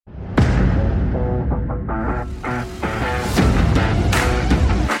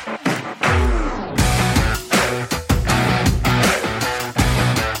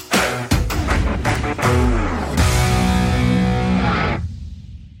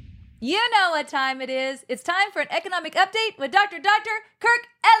You know what time it is. It's time for an economic update with Dr. Kirk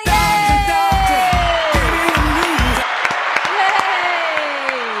Elliott.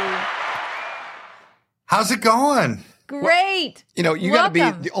 Yay! How's it going? Great. You know, you got to be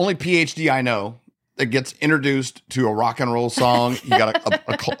the only PhD I know that gets introduced to a rock and roll song. You got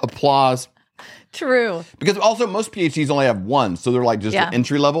to applause. True. Because also most PhDs only have one, so they're like just an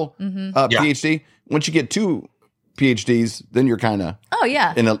entry level PhD. Once you get two PhDs, then you're kind of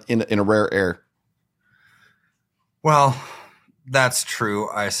in a rare air. Well, that's true,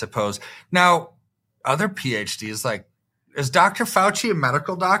 I suppose. Now, other PhDs, like, is Dr. Fauci a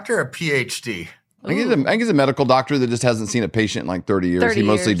medical doctor or a PhD? I think he's a medical doctor that just hasn't seen a patient in like 30 years. He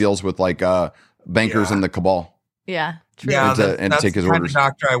mostly deals with like bankers and the cabal. Yeah, true. Yeah, and that's take his the kind orders. of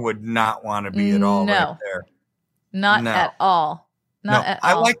doctor I would not want to be at all right there. Not at all. Not at all.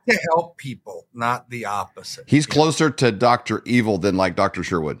 I like to help people, not the opposite. He's closer to Dr. Evil than like Dr.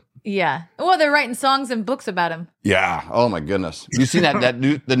 Sherwood. Yeah. Well, they're writing songs and books about him. Yeah. Oh my goodness. You seen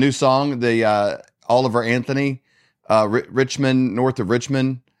the new song, the Oliver Anthony, Richmond, north of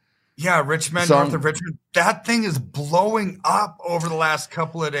Richmond. Yeah, Richmond, song. north of Richmond. That thing is blowing up over the last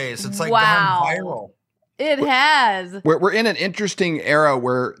couple of days. It's like gone viral. It has. We're in an interesting era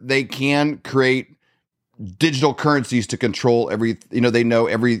where they can create digital currencies to control every, they know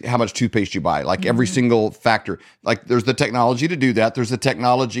how much toothpaste you buy, like every single factor. Like there's the technology to do that. There's the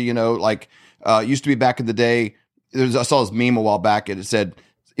technology, used to be back in the day. I saw this meme a while back and it said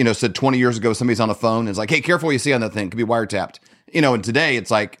 20 years ago, somebody's on a phone and it's like, hey, careful what you see on that thing. It could be wiretapped. And today it's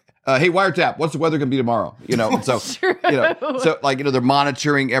like, hey, wiretap, what's the weather going to be tomorrow? And so, they're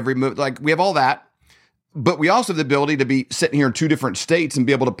monitoring every move. Like we have all that. But we also have the ability to be sitting here in two different states and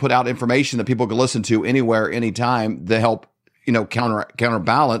be able to put out information that people can listen to anywhere, anytime to help,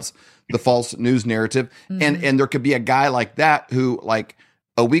 counterbalance the false news narrative. Mm-hmm. And there could be a guy like that who like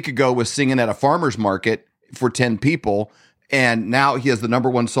a week ago was singing at a farmer's market for 10 people. And now he has the number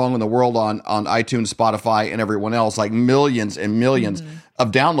one song in the world on iTunes, Spotify, and everyone else, like millions and millions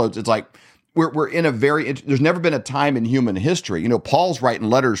of downloads. It's like, we're in a there's never been a time in human history. Paul's writing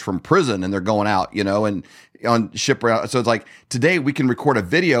letters from prison and they're going out, and on shipwreck. So it's like today we can record a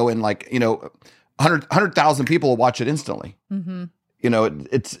video and 100,000 people will watch it instantly. Mm-hmm.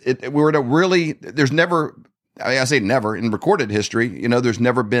 We're at a really, there's never, I say never in recorded history, there's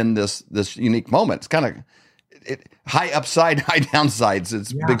never been this unique moment. It's kind of high upside, high downsides.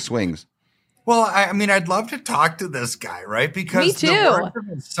 It's big swings. Well, I mean, I'd love to talk to this guy, right? Because Me too. The words of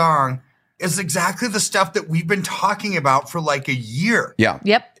his song is exactly the stuff that we've been talking about for like a year. Yeah.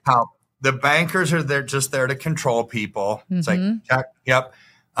 Yep. How the bankers are just there to control people. It's like, check, yep.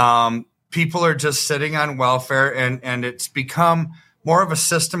 People are just sitting on welfare and it's become more of a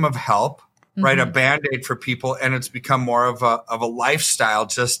system of help, right? A Band-Aid for people. And it's become more of a lifestyle,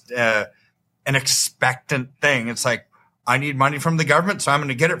 just an expectant thing. It's like, I need money from the government, so I'm going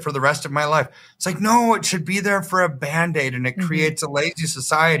to get it for the rest of my life. It's like, no, it should be there for a Band-Aid, and it creates a lazy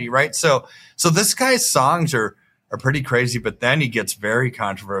society, right? So this guy's songs are pretty crazy, but then he gets very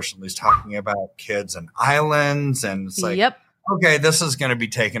controversial. He's talking about kids and islands, and it's like, okay, this is going to be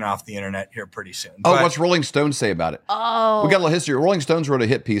taken off the internet here pretty soon. What's Rolling Stones say about it? Oh. We got a little history. Rolling Stones wrote a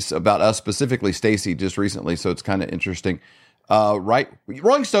hit piece about us, specifically Stacey, just recently, so it's kind of interesting. Right?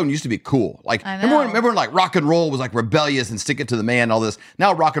 Rolling Stone used to be cool. Like, remember when like rock and roll was like rebellious and stick it to the man, all this.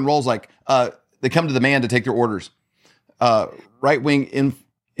 Now rock and roll's like, they come to the man to take their orders. Right-wing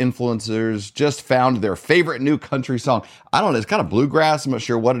influencers just found their favorite new country song. I don't know. It's kind of bluegrass. I'm not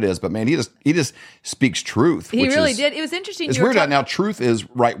sure what it is, but man, he just speaks truth. He really did. It was interesting. It's weird now. Truth is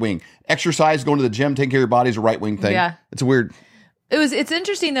right-wing. Exercise, going to the gym, taking care of your body is a right-wing thing. Yeah. It's weird. It's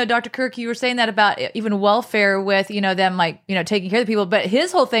interesting though, Dr. Kirk, you were saying that about even welfare with, them like, taking care of the people, but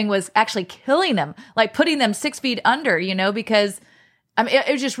his whole thing was actually killing them, like putting them 6 feet under, because I mean, it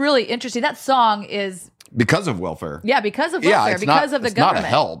was just really interesting. That song is because of welfare. Yeah. Because of welfare, because of the government. It's not a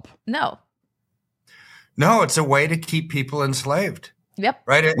help. No, it's a way to keep people enslaved. Yep.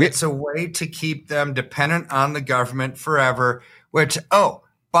 Right. It's a way to keep them dependent on the government forever, which,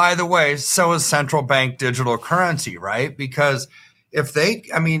 by the way, so is central bank digital currency, right? Because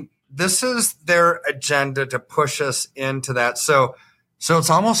this is their agenda to push us into that. So it's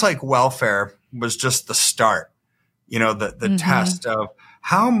almost like welfare was just the start, the test of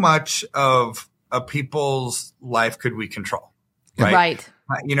how much of a people's life could we control, right?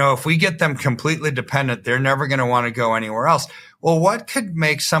 If we get them completely dependent, they're never going to want to go anywhere else. Well, what could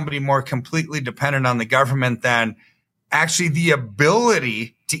make somebody more completely dependent on the government than actually the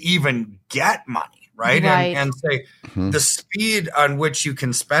ability to even get money? right? Right. And say the speed on which you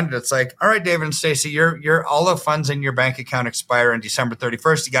can spend it. It's like, all right, David and Stacy, your all the funds in your bank account expire on December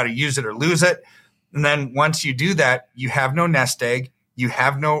 31st. You got to use it or lose it. And then once you do that, you have no nest egg. You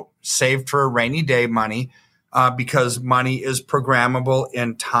have no saved for a rainy day money because money is programmable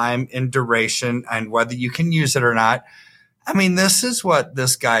in time, in duration, and whether you can use it or not. I mean, this is what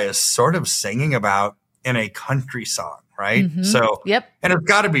this guy is sort of singing about in a country song, right? So, and it's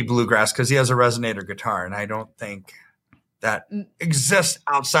got to be bluegrass because he has a resonator guitar, and I don't think that exists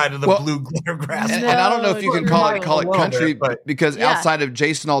outside of the bluegrass. And I don't know if you can call it country, but because outside of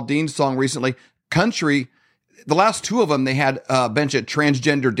Jason Aldean's song recently, country, the last two of them, they had a bunch of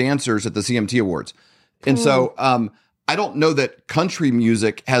transgender dancers at the CMT Awards. And so I don't know that country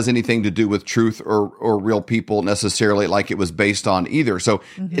music has anything to do with truth or real people necessarily, like it was based on either. So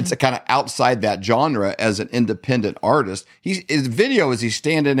it's a kind of outside that genre as an independent artist. His video is he's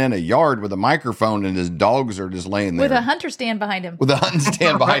standing in a yard with a microphone and his dogs are just laying there. With a hunter stand behind him.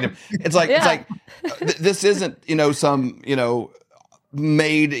 It's like this isn't, some,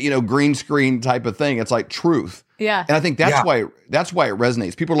 made, green screen type of thing. It's like truth. Yeah. And I think that's why it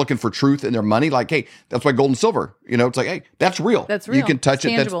resonates. People are looking for truth in their money. Like, hey, that's why gold and silver, it's like, hey, that's real. That's real. You can touch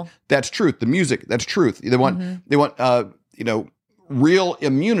it's it. Tangible. That's truth. The music, that's truth. They want, real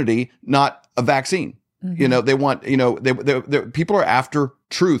immunity, not a vaccine. They want, people are after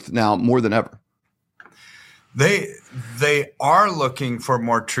truth now more than ever. They are looking for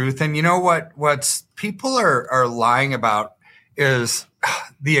more truth. And you know what's people are lying about is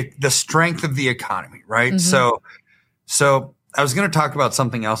the strength of the economy, right? So I was going to talk about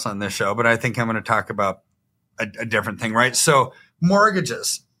something else on this show, but I think I'm going to talk about a different thing, right? So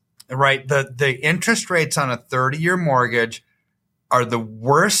mortgages, right? The interest rates on a 30-year mortgage are the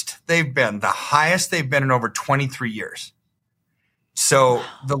worst they've been, the highest they've been in over 23 years. So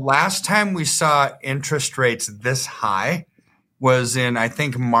the last time we saw interest rates this high was in, I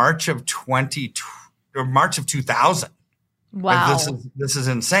think, March of 2000. Wow. Like this is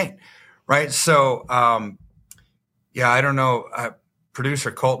insane, right? So, I don't know.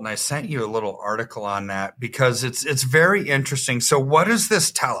 Producer Colton, I sent you a little article on that because it's very interesting. So what does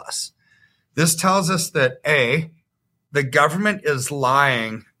this tell us? This tells us that the government is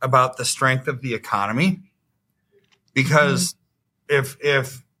lying about the strength of the economy because if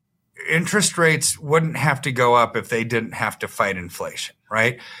interest rates wouldn't have to go up if they didn't have to fight inflation,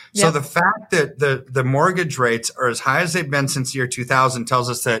 right? Yep. So the fact that the mortgage rates are as high as they've been since year 2000 tells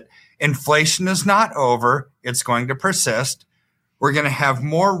us that inflation is not over. It's going to persist. We're going to have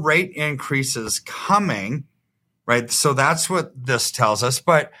more rate increases coming, right? So that's what this tells us.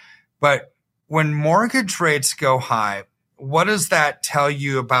 But when mortgage rates go high, what does that tell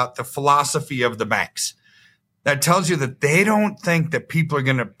you about the philosophy of the banks? That tells you that they don't think that people are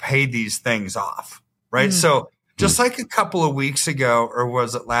going to pay these things off, right? So just like a couple of weeks ago, or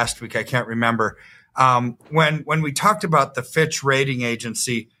was it last week? I can't remember. When we talked about the Fitch rating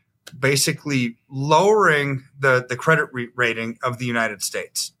agency basically lowering the credit rating of the United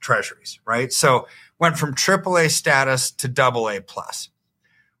States treasuries, right? So went from AAA status to AA plus.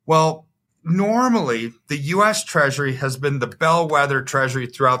 Well, normally the U.S. Treasury has been the bellwether treasury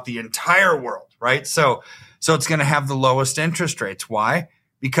throughout the entire world, right? So it's going to have the lowest interest rates. Why?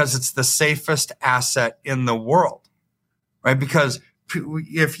 Because it's the safest asset in the world, right? Because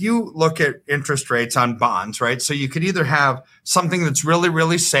if you look at interest rates on bonds, right? So you could either have something that's really,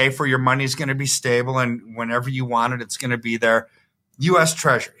 really safe where your money's going to be stable and whenever you want it, it's going to be there. U.S.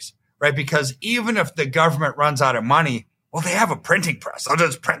 Treasuries, right? Because even if the government runs out of money, well, they have a printing press. They'll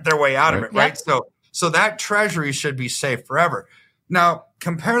just print their way out of it, right? So that treasury should be safe forever. Now,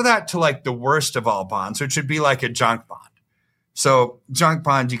 compare that to like the worst of all bonds, which would be like a junk bond. So junk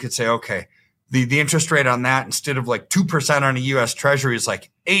bond, you could say, okay, the interest rate on that instead of like 2% on a U.S. Treasury is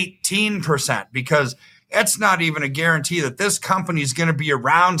like 18% because it's not even a guarantee that this company is going to be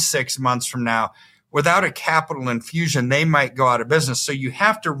around 6 months from now. Without a capital infusion, they might go out of business. So you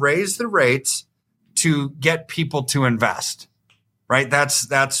have to raise the rates to get people to invest, right?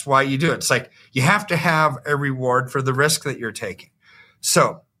 That's why you do it. It's like you have to have a reward for the risk that you're taking.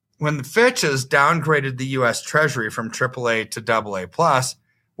 So when the Fitch has downgraded the U.S. Treasury from AAA to AA plus,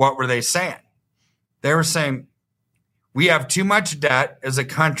 what were they saying? They were saying we have too much debt as a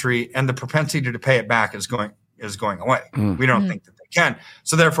country, and the propensity to pay it back is going away. We don't think that they can,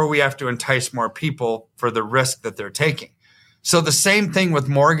 so therefore we have to entice more people for the risk that they're taking. So the same thing with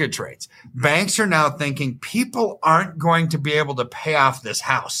mortgage rates. Banks are now thinking people aren't going to be able to pay off this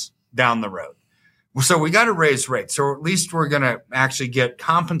house down the road. So we got to raise rates. So at least we're going to actually get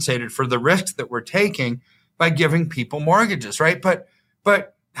compensated for the risk that we're taking by giving people mortgages, right? But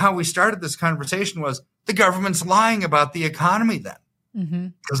how we started this conversation was the government's lying about the economy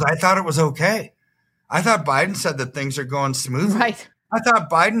then. Because I thought it was okay. I thought Biden said that things are going smoothly. Right. I thought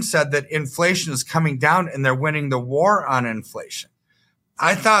Biden said that inflation is coming down and they're winning the war on inflation.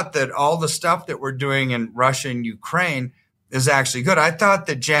 I thought that all the stuff that we're doing in Russia and Ukraine is actually good. I thought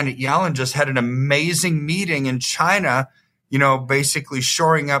that Janet Yellen just had an amazing meeting in China, basically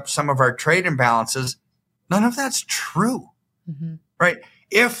shoring up some of our trade imbalances. None of that's true, right?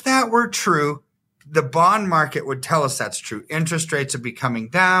 If that were true, the bond market would tell us that's true. Interest rates would be coming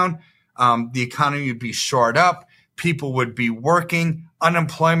down. The economy would be shored up. People would be working. New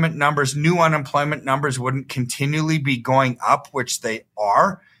unemployment numbers wouldn't continually be going up, which they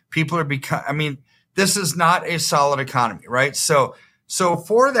are. People are this is not a solid economy, right? So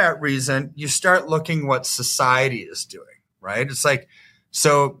for that reason, you start looking what society is doing, right? It's like,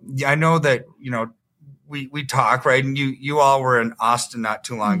 so I know that, we talk, right? And you all were in Austin not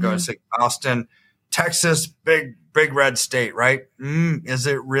too long ago. It's like Austin, Texas, big red state, right? Is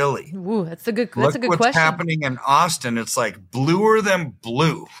it really? Ooh, that's a good what's question. Happening in Austin. It's like bluer than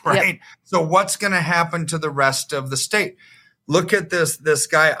blue, right? Yep. So what's going to happen to the rest of the state? Look at this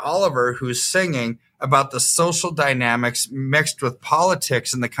guy, Oliver, who's singing about the social dynamics mixed with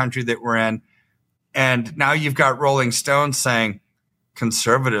politics in the country that we're in. And now you've got Rolling Stone saying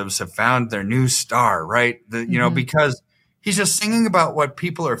conservatives have found their new star, right? Because he's just singing about what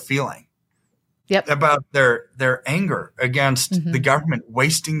people are feeling. Yep. About their anger against the government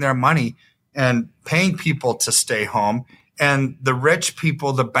wasting their money and paying people to stay home, and the rich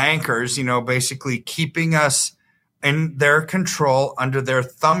people, the bankers, basically keeping us in their control under their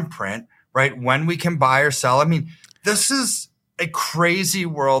thumbprint, right? When we can buy or sell. I mean, this is a crazy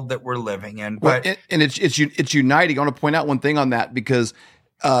world that we're living in. But it's uniting. I want to point out one thing on that, because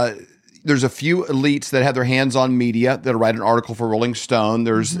there's a few elites that have their hands on media that write an article for Rolling Stone.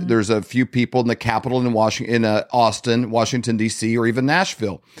 There's a few people in the Capitol in Austin, Washington, D.C., or even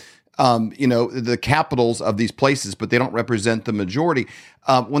Nashville. The capitals of these places, but they don't represent the majority.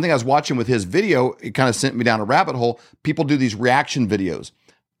 One thing I was watching with his video, it kind of sent me down a rabbit hole. People do these reaction videos.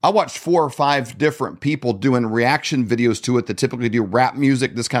 I watched 4 or 5 different people doing reaction videos to it that typically do rap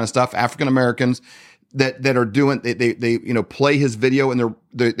music, this kind of stuff, African Americans that are doing, they play his video and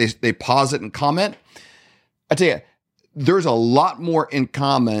they pause it and comment. I tell you, there's a lot more in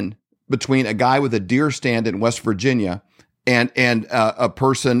common between a guy with a deer stand in West Virginia and a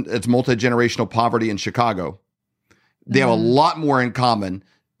person that's multi-generational poverty in Chicago. They have a lot more in common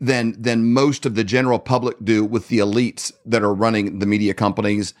than most of the general public do with the elites that are running the media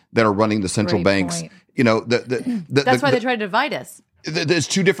companies, that are running the central banks. Point. That's why they try to divide us. There's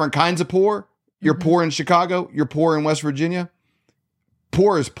 2 different kinds of poor. You're poor in Chicago. You're poor in West Virginia.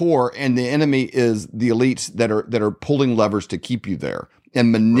 Poor is poor, and the enemy is the elites that are pulling levers to keep you there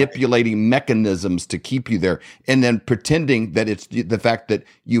and manipulating mechanisms to keep you there, and then pretending that it's the fact that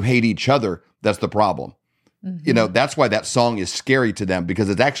you hate each other that's the problem. That's why that song is scary to them, because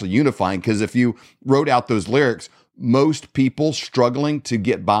it's actually unifying. Because if you wrote out those lyrics, most people struggling to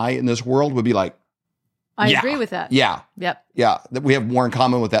get by in this world would be like, I agree with that. Yeah. Yep. Yeah. That we have more in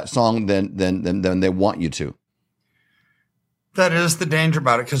common with that song than they want you to. That is the danger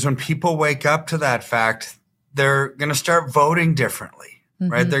about it. Because when people wake up to that fact, they're going to start voting differently,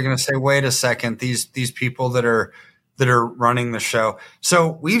 right? They're going to say, wait a second, these people that are running the show.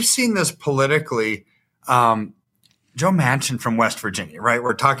 So we've seen this politically. Joe Manchin from West Virginia, right?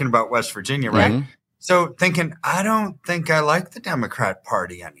 We're talking about West Virginia, right? So thinking, I don't think I like the Democrat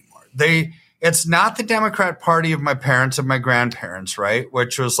Party anymore. It's not the Democrat Party of my parents, of my grandparents, right?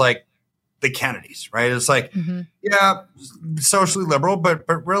 Which was like the Kennedys, right? It's like, yeah, socially liberal, but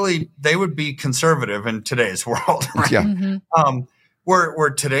really they would be conservative in today's world, right? Yeah. Where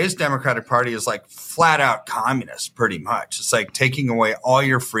today's Democratic Party is like flat out communist, pretty much. It's like taking away all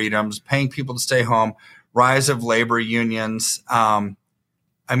your freedoms, paying people to stay home, rise of labor unions.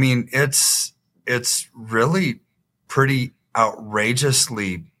 It's really pretty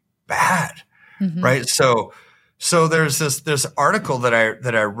outrageously bad. Right. So there's this article that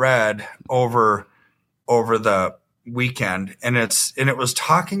I read over the weekend, and it was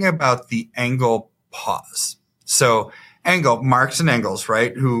talking about the Engel pause. So Marx and Engels,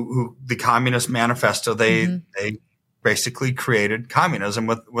 right? Who the Communist Manifesto, they basically created communism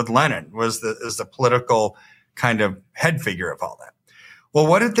with Lenin is the political kind of head figure of all that. Well,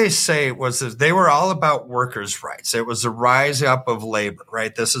 what did they say was that they were all about workers' rights. It was the rise up of labor,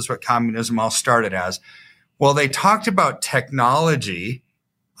 right? This is what communism all started as. Well, they talked about technology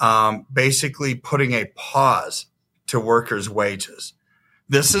basically putting a pause to workers' wages.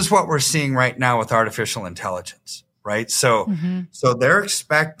 This is what we're seeing right now with artificial intelligence. right? So, so they're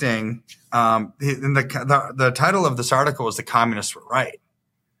expecting, and the title of this article is "The Communists Were Right?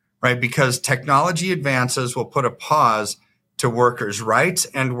 Because technology advances will put a pause to workers' rights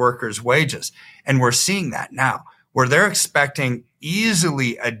and workers' wages. And we're seeing that now, where they're expecting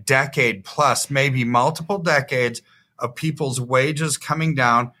easily a decade plus, maybe multiple decades of people's wages coming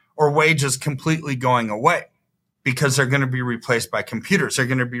down or wages completely going away because they're going to be replaced by computers. They're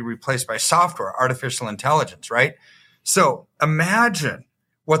going to be replaced by software, artificial intelligence, right? So imagine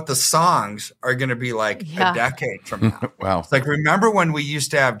what the songs are going to be like a decade from now. Wow. It's like, remember when we used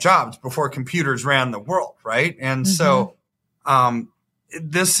to have jobs before computers ran the world, right? And so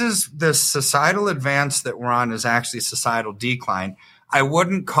this societal advance that we're on is actually societal decline. I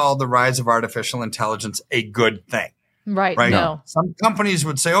wouldn't call the rise of artificial intelligence a good thing. Right. No. Some companies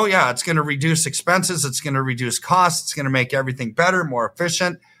would say, oh, yeah, it's going to reduce expenses. It's going to reduce costs. It's going to make everything better, more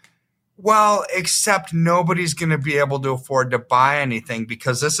efficient. Well, except nobody's going to be able to afford to buy anything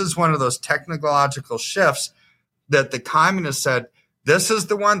because this is one of those technological shifts that the communists said, this is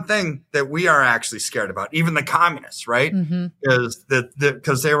the one thing that we are actually scared about. Even the communists, right? Is that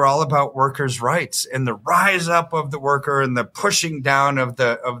because they were all about workers' rights and the rise up of the worker and the pushing down of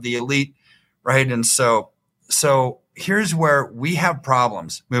the elite, right? And so here's where we have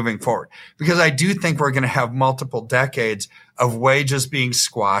problems moving forward, because I do think we're going to have multiple decades of wages being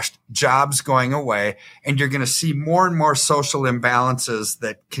squashed, jobs going away, and you're going to see more and more social imbalances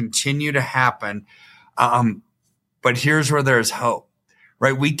that continue to happen. But here's where there's hope,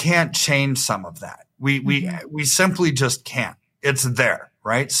 right? We can't change some of that. We simply just can't. It's there,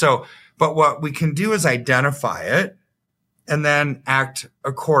 right? So, but what we can do is identify it and then act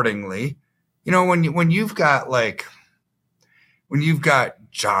accordingly. You know, when you've got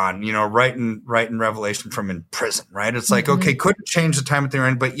John, you know, writing Revelation from in prison, right? It's like, okay, couldn't change the time that they're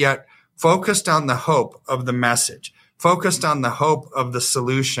in, but yet focused on the hope of the message, focused on the hope of the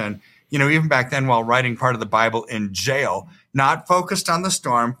solution. You know, even back then while writing part of the Bible in jail, not focused on the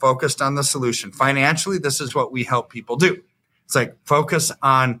storm, focused on the solution. Financially, this is what we help people do. It's like focus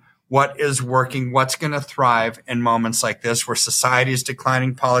on what is working, what's going to thrive in moments like this where society is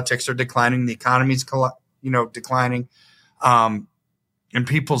declining, politics are declining, the economy's declining. And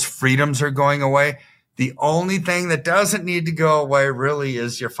people's freedoms are going away. The only thing that doesn't need to go away really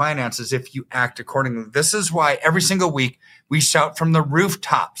is your finances if you act accordingly. This is why every single week we shout from the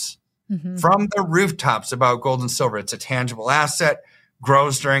rooftops, about gold and silver. It's a tangible asset,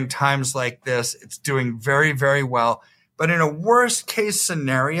 grows during times like this. It's doing very, very well. But in a worst case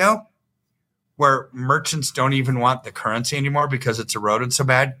scenario where merchants don't even want the currency anymore because it's eroded so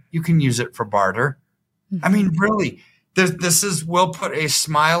bad, you can use it for barter. I mean, really. This will put a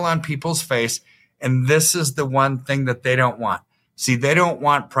smile on people's face, and this is the one thing that they don't want. See, they don't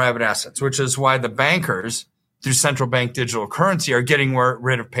want private assets, which is why the bankers, through central bank digital currency, are getting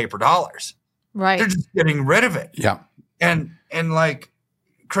rid of paper dollars. Right. They're just getting rid of it. Yeah. And like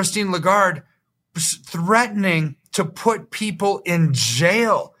Christine Lagarde was threatening to put people in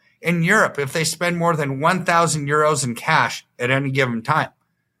jail in Europe if they spend more than 1,000 euros in cash at any given time.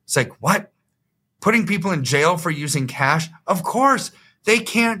 It's like, what? Putting people in jail for using cash? Of course, they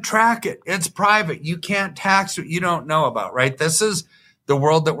can't track it. It's private. You can't tax what you don't know about, right? This is the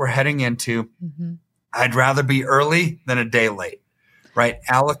world that we're heading into. I'd rather be early than a day late, right?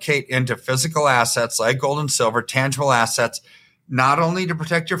 Allocate into physical assets like gold and silver, tangible assets, not only to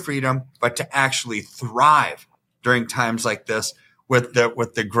protect your freedom, but to actually thrive during times like this. With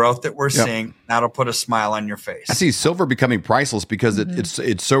the growth that we're seeing, that'll put a smile on your face. I see silver becoming priceless because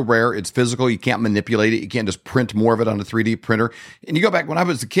it's so rare, it's physical, you can't manipulate it, you can't just print more of it on a 3D printer. And you go back when I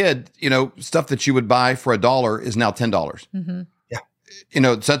was a kid, you know, stuff that you would buy for $1 is now $10. Yeah, you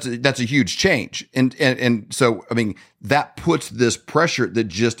know, so that's a huge change, and so I mean that puts this pressure that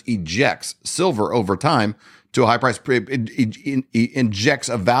just ejects silver over time to a high price. It injects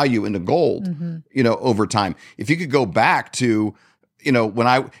a value into gold, you know, over time. If you could go back to you know,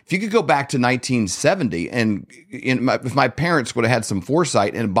 if you could go back to 1970 and if my parents would have had some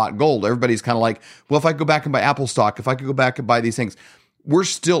foresight and bought gold, everybody's kind of like, well, if I go back and buy Apple stock, if I could go back and buy these things, we're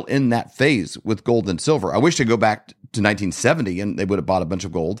still in that phase with gold and silver. I wish to go back to 1970 and they would have bought a bunch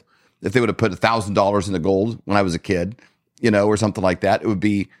of gold. If they would have put $1,000 into gold when I was a kid, you know, or something like that, it would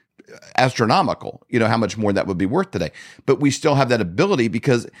be astronomical, you know, how much more that would be worth today. But we still have that ability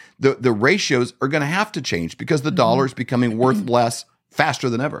because the ratios are going to have to change because the dollar is becoming worth less faster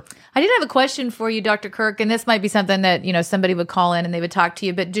than ever. I did have a question for you, Dr. Kirk, and this might be something that, you know, somebody would call in and they would talk to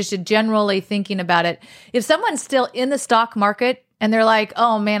you, but just generally thinking about it, if someone's still in the stock market and they're like,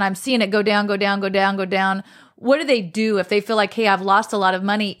 oh man, I'm seeing it go down, what do they do if they feel like, hey, I've lost a lot of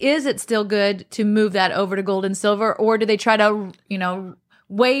money? Is it still good to move that over to gold and silver, or do they try to,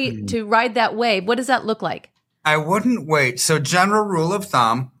 wait to ride that wave? What does that look like? I wouldn't wait. So general rule of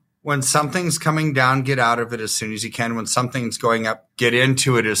thumb, when something's coming down, get out of it as soon as you can. When something's going up, get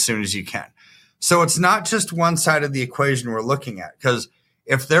into it as soon as you can. So it's not just one side of the equation we're looking at, because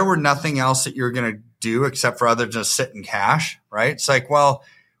if there were nothing else that you're going to do except for other than just sit in cash, right? It's like, well,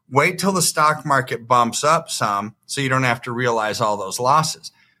 wait till the stock market bumps up some so you don't have to realize all those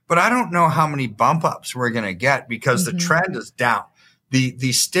losses. But I don't know how many bump ups we're going to get because the trend is down.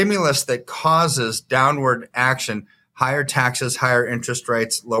 The stimulus that causes downward action, higher taxes, higher interest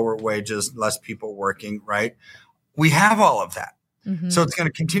rates, lower wages, less people working, right? We have all of that. So it's going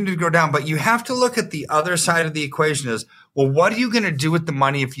to continue to go down. But you have to look at the other side of the equation is, well, what are you going to do with the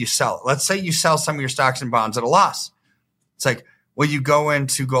money if you sell it? Let's say you sell some of your stocks and bonds at a loss. It's like, well, you go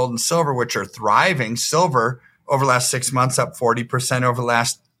into gold and silver, which are thriving. Silver over the last 6 months, up 40% over the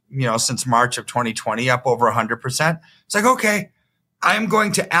last, since March of 2020, up over 100%. It's like, okay, I'm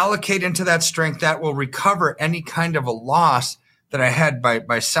going to allocate into that strength that will recover any kind of a loss that I had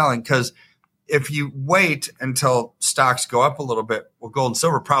by selling. Because if you wait until stocks go up a little bit, well, gold and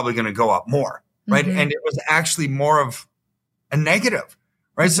silver are probably going to go up more, right? And it was actually more of a negative,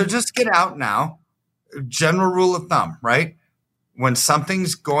 right? So just get out now. General rule of thumb, right? When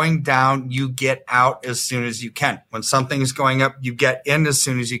something's going down, you get out as soon as you can. When something's going up, you get in as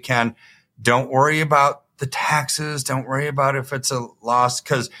soon as you can. Don't worry about the taxes. Don't worry about if it's a loss,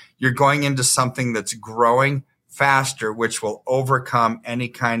 because you're going into something that's growing faster, which will overcome any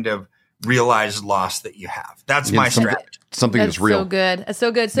kind of realized loss that you have. That's my strategy. Something that's real. So good. That's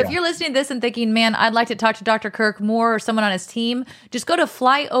so good. So if you're listening to this and thinking, man, I'd like to talk to Dr. Kirk more or someone on his team, just go to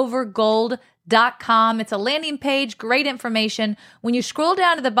flyovergold.com. It's a landing page, great information. When you scroll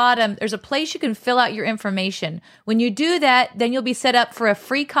down to the bottom, there's a place you can fill out your information. When you do that, then you'll be set up for a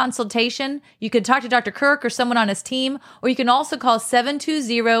free consultation. You can talk to Dr. Kirk or someone on his team, or you can also call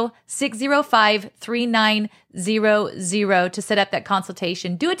 720-605-3900 to set up that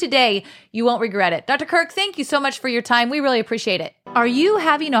consultation. Do it today. You won't regret it. Dr. Kirk, thank you so much for your time. We really appreciate it. Are you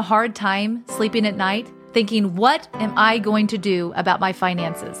having a hard time sleeping at night, thinking, what am I going to do about my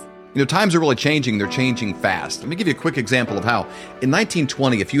finances? Times are really changing. They're changing fast. Let me give you a quick example of how. In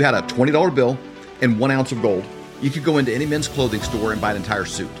 1920, if you had a $20 bill and 1 ounce of gold, you could go into any men's clothing store and buy an entire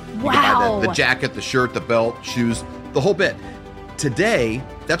suit. You could buy the jacket, the shirt, the belt, shoes, the whole bit. Today,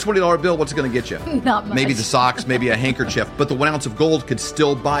 that $20 bill, what's it going to get you? Not much. Maybe the socks, maybe a handkerchief, but the 1 ounce of gold could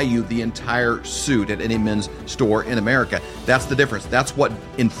still buy you the entire suit at any men's store in America. That's the difference. That's what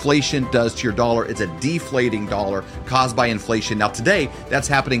inflation does to your dollar. It's a deflating dollar caused by inflation. Now today, that's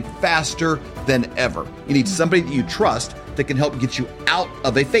happening faster than ever. You need somebody that you trust that can help get you out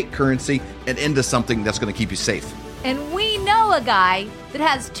of a fake currency and into something that's going to keep you safe. And we know a guy that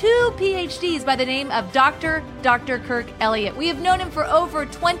has 2 PhDs by the name of Dr. Kirk Elliott. We have known him for over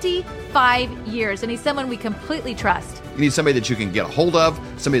 25 years, and he's someone we completely trust. You need somebody that you can get a hold of,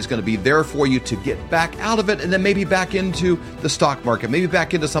 somebody that's going to be there for you to get back out of it, and then maybe back into the stock market, maybe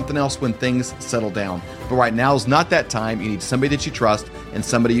back into something else when things settle down. But right now is not that time. You need somebody that you trust and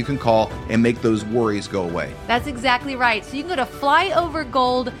somebody you can call and make those worries go away. That's exactly right. So you can go to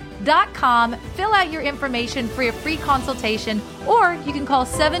flyovergold.com, fill out your information for a free consultation, or you can call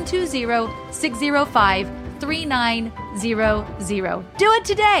 720-605-3900. Do it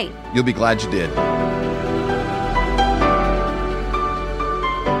today. You'll be glad you did.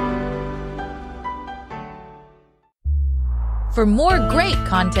 For more great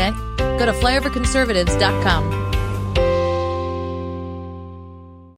content, go to flyoverconservatives.com.